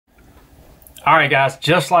Alright guys,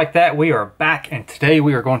 just like that, we are back, and today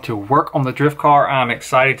we are going to work on the drift car. I'm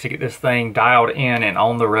excited to get this thing dialed in and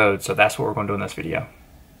on the road, so that's what we're going to do in this video.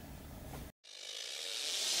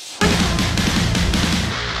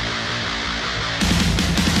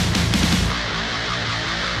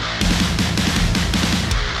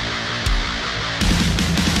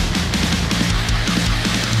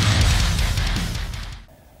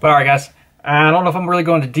 But alright guys, I don't know if I'm really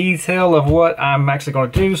going into detail of what I'm actually going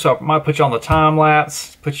to do, so I might put you on the time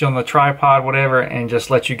lapse, put you on the tripod, whatever, and just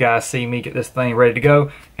let you guys see me get this thing ready to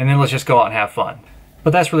go, and then let's just go out and have fun. But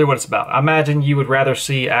that's really what it's about. I imagine you would rather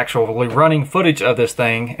see actually running footage of this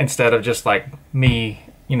thing instead of just like me,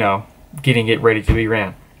 you know, getting it ready to be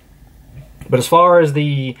ran. But as far as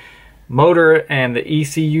the motor and the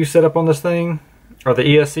ECU setup on this thing, or the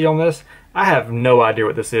ESC on this, I have no idea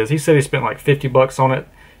what this is. He said he spent like 50 bucks on it.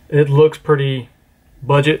 It looks pretty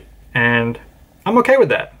budget, and I'm okay with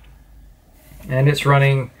that. And it's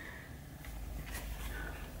running,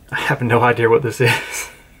 I have no idea what this is.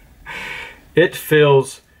 It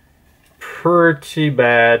feels pretty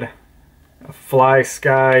bad. Fly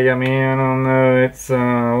Sky, I mean, I don't know, it's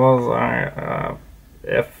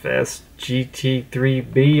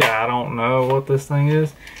FSGT3B, I don't know what this thing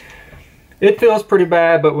is. It feels pretty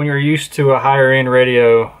bad, but when you're used to a higher end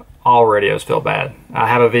radio, all radios feel bad. I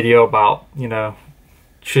have a video about, you know,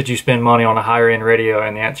 should you spend money on a higher end radio,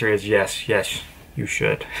 and the answer is yes, you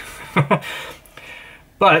should.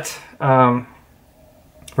 But for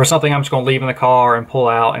something I'm just going to leave in the car and pull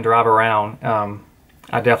out and drive around,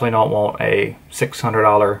 I definitely don't want a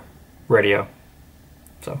 $600 radio.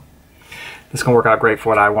 So this is going to work out great for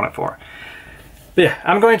what I want it for. But yeah,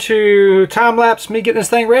 I'm going to time lapse me getting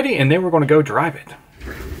this thing ready, and then we're going to go drive it.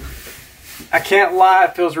 I can't lie,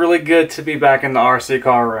 it feels really good to be back in the RC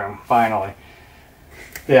car room, finally.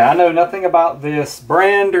 Yeah, I know nothing about this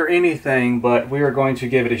brand or anything, but we are going to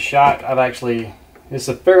give it a shot. It's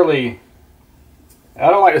a fairly, I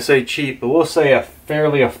don't like to say cheap, but we'll say a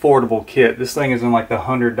fairly affordable kit. This thing is in like the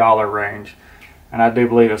 $100 range, and I do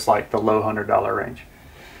believe it's like the low $100 range.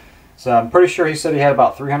 So I'm pretty sure he said he had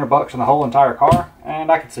about 300 bucks on the whole entire car,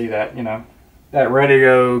 and I can see that, you know. That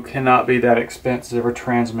radio cannot be that expensive, or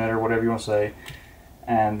transmitter, whatever you want to say.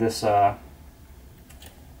 And this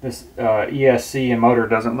ESC and motor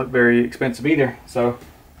doesn't look very expensive either. So,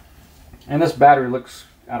 and this battery looks,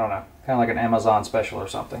 I don't know, kind of like an Amazon special or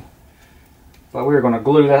something. But we're going to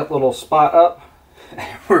glue that little spot up,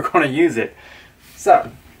 and we're going to use it. So,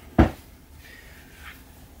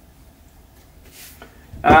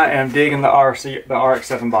 I am digging the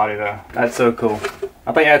RX7 body though. That's so cool.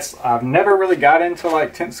 I think I've never really got into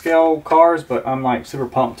like 10th scale cars, but I'm like super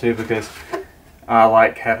pumped too because I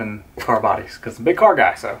like having car bodies because I'm a big car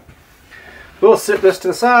guy. So we'll sit this to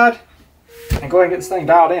the side and go ahead and get this thing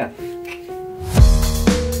dialed in.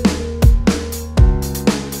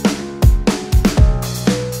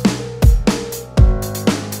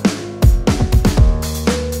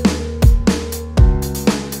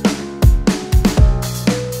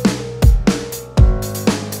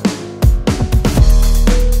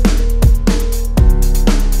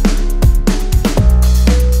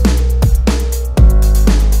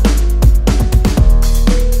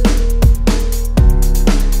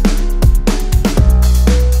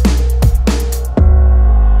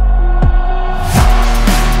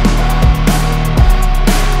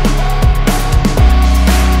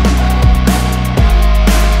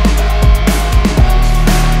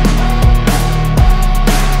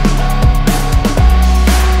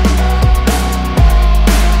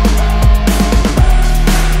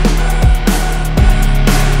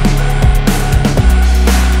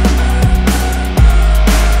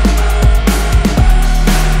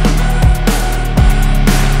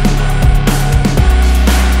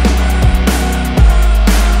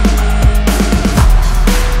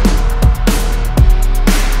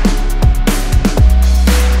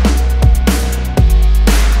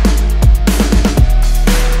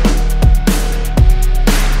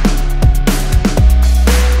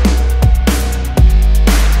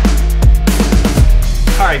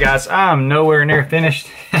 Alright guys, I'm nowhere near finished.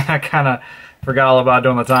 I kind of forgot all about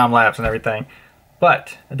doing the time lapse and everything.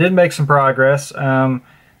 But I did make some progress. I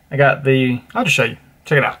got I'll just show you.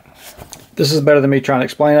 Check it out. This is better than me trying to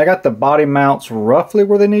explain. I got the body mounts roughly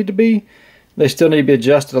where they need to be. They still need to be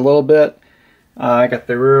adjusted a little bit. I got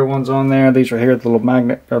the rear ones on there. These are here, the little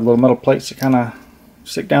magnet or little metal plates that kind of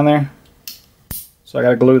stick down there. So I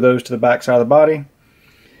got to glue those to the back side of the body.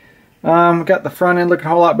 Got the front end looking a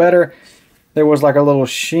whole lot better. There was like a little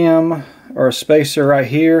shim or a spacer right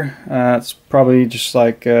here. It's probably just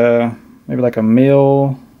like maybe like a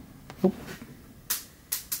mil.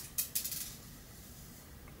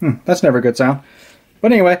 That's never a good sound.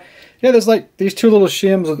 But anyway, yeah, there's like these two little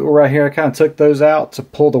shims that were right here. I kind of took those out to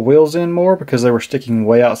pull the wheels in more because they were sticking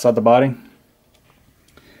way outside the body.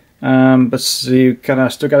 But see, you kind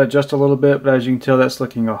of still got to adjust a little bit, but as you can tell, that's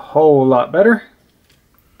looking a whole lot better.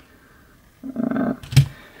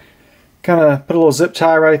 Kind of put a little zip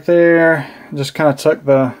tie right there. Just kind of tuck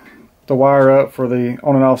the wire up for the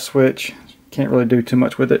on and off switch. Can't really do too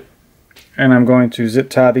much with it. And I'm going to zip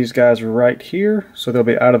tie these guys right here so they'll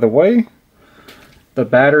be out of the way. The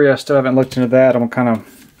battery, I still haven't looked into that. I'm going to kind of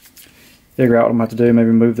figure out what I'm going to have to do.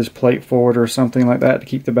 Maybe move this plate forward or something like that to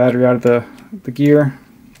keep the battery out of the gear.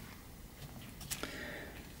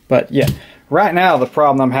 But yeah, right now the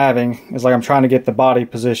problem I'm having is like I'm trying to get the body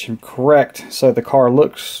position correct so the car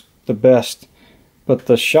looks the best. But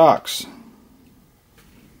the shocks,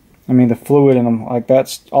 I mean the fluid in them, like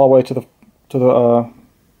that's all the way to the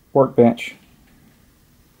workbench.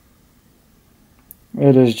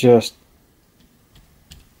 It is just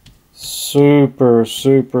super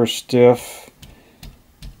stiff.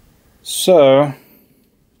 So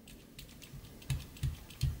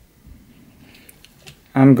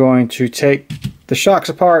I'm going to take the shocks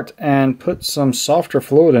apart and put some softer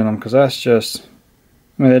fluid in them, because that's just,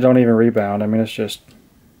 I mean, they don't even rebound. I mean, it's just,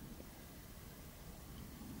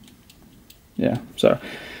 yeah. So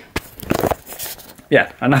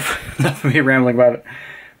yeah, enough of me rambling about it.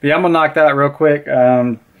 But yeah, I'm gonna knock that out real quick.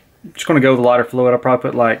 Just gonna go with lighter fluid. I'll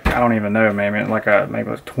probably put like, I don't even know, maybe like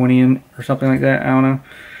maybe 20 in or something like that. I don't know.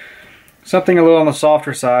 Something a little on the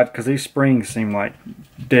softer side, because these springs seem like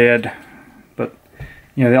dead. But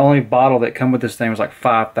you know, the only bottle that come with this thing was like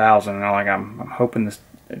 5,000, and I'm hoping this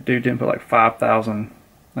dude didn't put like 5,000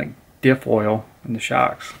 like diff oil in the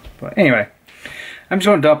shocks. But anyway, I'm just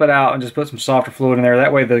gonna dump it out and just put some softer fluid in there.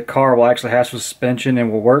 That way the car will actually have some suspension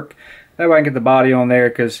and will work. That way I can get the body on there,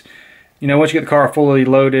 because you know, once you get the car fully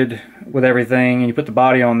loaded with everything and you put the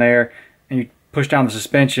body on there and you push down the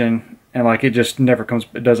suspension, and like it just never comes,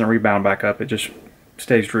 it doesn't rebound back up, it just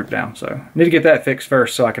stays drooped down. So I need to get that fixed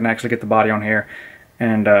first so I can actually get the body on here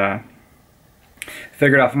and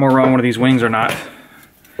figure out if I'm gonna run one of these wings or not.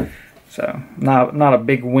 So not a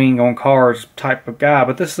big wing on cars type of guy,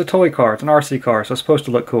 but this is a toy car, it's an RC car, so it's supposed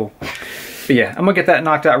to look cool. But yeah, I'm gonna get that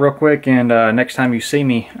knocked out real quick, and next time you see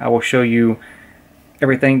me I will show you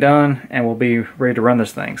everything done and we'll be ready to run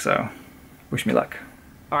this thing. So wish me luck.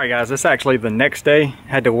 Alright guys, this is actually the next day.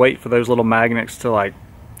 Had to wait for those little magnets to like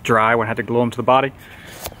dry when I had to glue them to the body.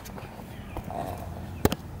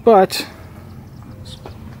 But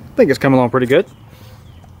I think it's coming along pretty good.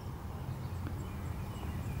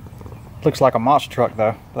 Looks like a monster truck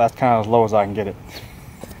though, but that's kind of as low as I can get it.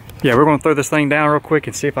 Yeah, we're going to throw this thing down real quick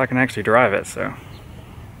and see if I can actually drive it. So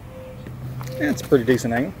yeah, it's a pretty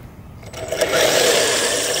decent angle.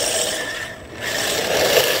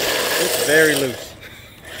 It's very loose.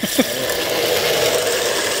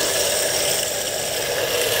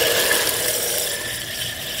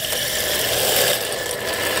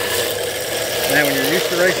 Man, when you're used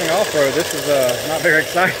to racing off-road, this is not very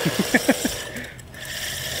exciting.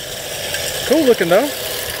 Cool looking though.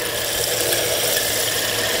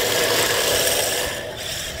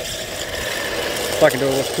 If I can do a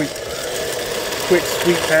little quick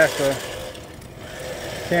sweep past the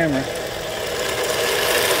camera.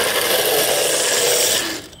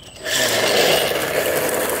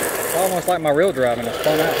 It's almost like my real driving, it's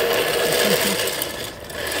spun out.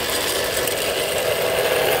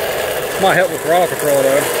 Might help with throttle control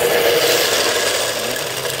though.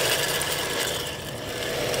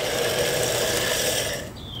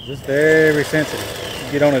 Just very sensitive. If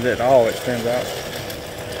you get on it at all, it spins out.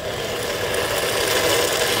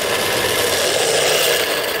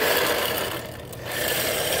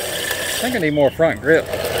 I think I need more front grip.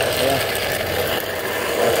 Yeah.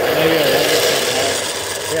 Maybe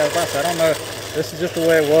yeah, I don't know. This is just the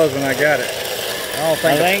way it was when I got it. I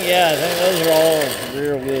think those are all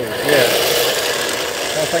rear wheels. Yeah.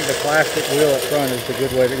 I don't think the plastic wheel up front is the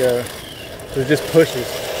good way to go. It just pushes.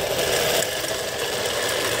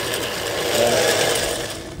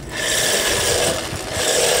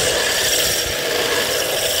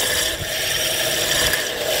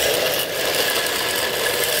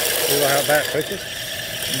 See how that pushes?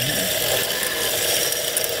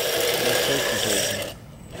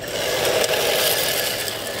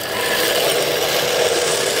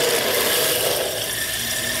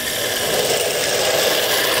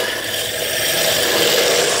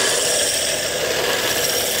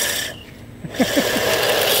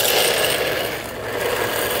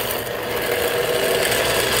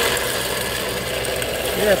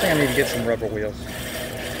 Yeah, I think I need to get some rubber wheels.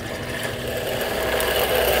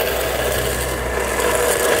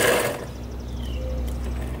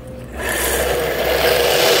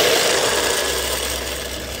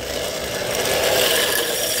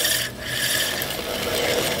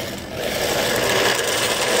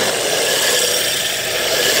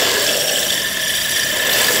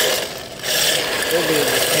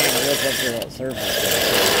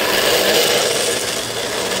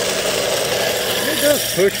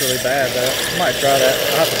 push really bad though. I might try that.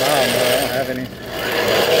 I'll have to buy them though. I don't have any.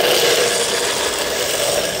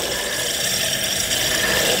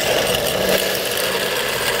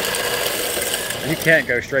 You can't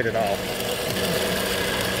go straight at all.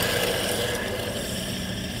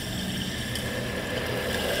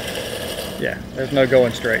 Yeah, there's no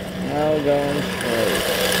going straight. No going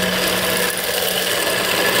straight.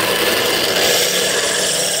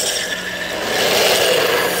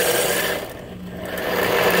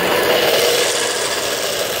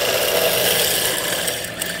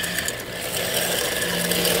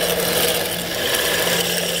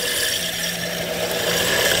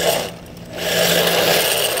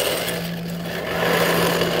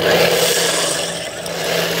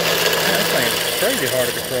 Crazy hard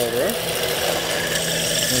to control, bro.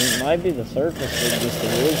 It might be the surface with just the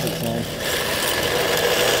wheels it's on.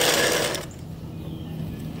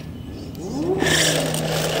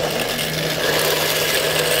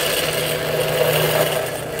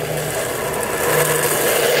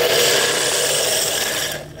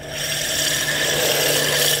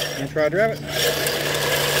 You try to drive it?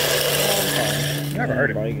 Never heard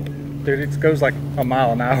it. Dude, it goes like a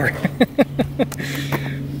mile an hour.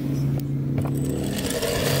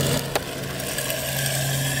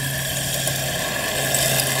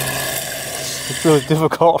 It's really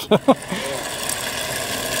difficult.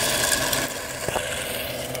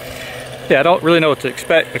 Yeah, I don't really know what to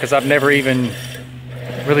expect because I've never even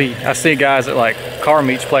really, I see guys at like car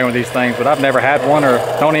meets playing with these things, but I've never had one or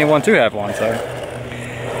don't even want to have one, so.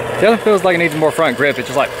 The other feels like it needs more front grip, it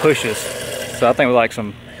just like pushes. So I think with like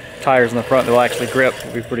some tires in the front that will actually grip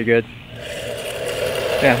will be pretty good.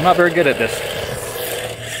 Yeah, I'm not very good at this.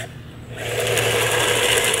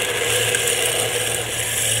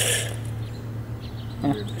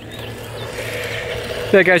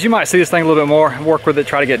 Yeah guys, you might see this thing a little bit more, work with it,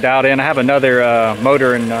 try to get dialed in. I have another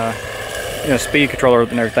motor and speed controller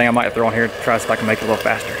and everything I might throw on here to try to see if I can make it a little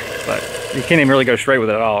faster. But you can't even really go straight with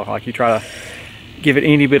it at all. Like you try to give it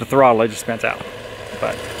any bit of throttle, it just spins out.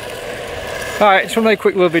 But all right, just want to make a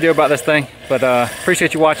quick little video about this thing. But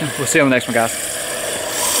appreciate you watching. We'll see you on the next one, guys.